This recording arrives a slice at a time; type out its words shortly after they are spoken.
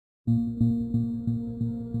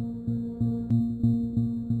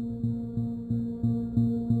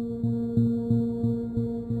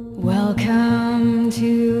Welcome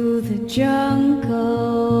to the jungle.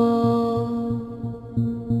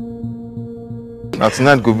 That's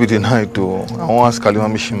not good be the night though. I want to ask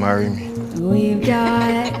Kalima if she marry me. We've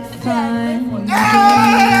got fun.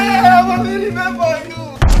 I really remember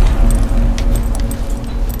you.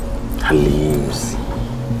 Her limbs.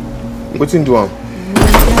 What's in doing?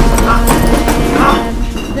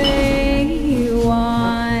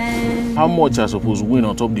 How much I suppose win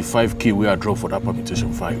on top the 5K we are draw for that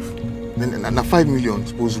permutation 5? And 5 million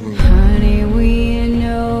suppose win. Honey, we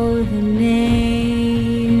know the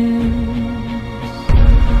name.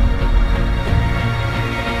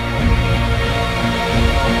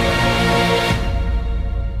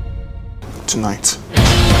 Tonight.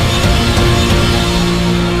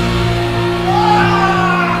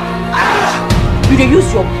 You dey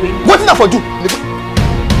use your brain. What did I for do?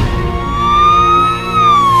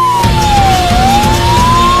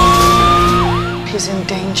 He's in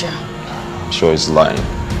danger. I'm sure he's lying.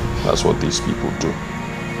 That's what these people do.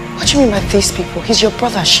 What do you mean by these people? He's your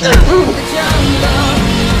brother, Shina.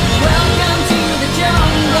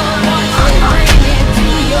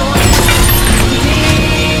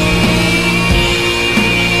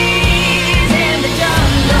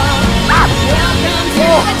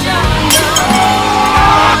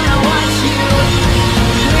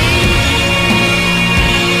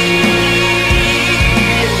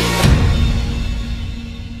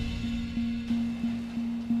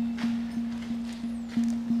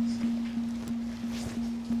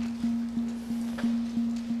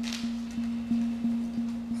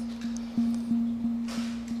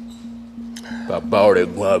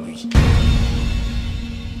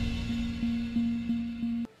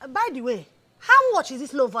 By the way, how much is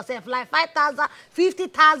this loan for self? Like 5,000,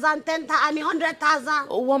 50,000, 10,000, I mean 100,000?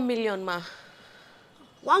 1 million, ma.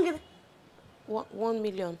 1 million? 1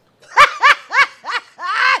 million.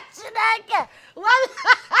 Chineke! 1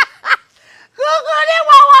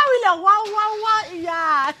 million.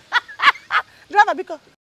 Yeah. Driver, because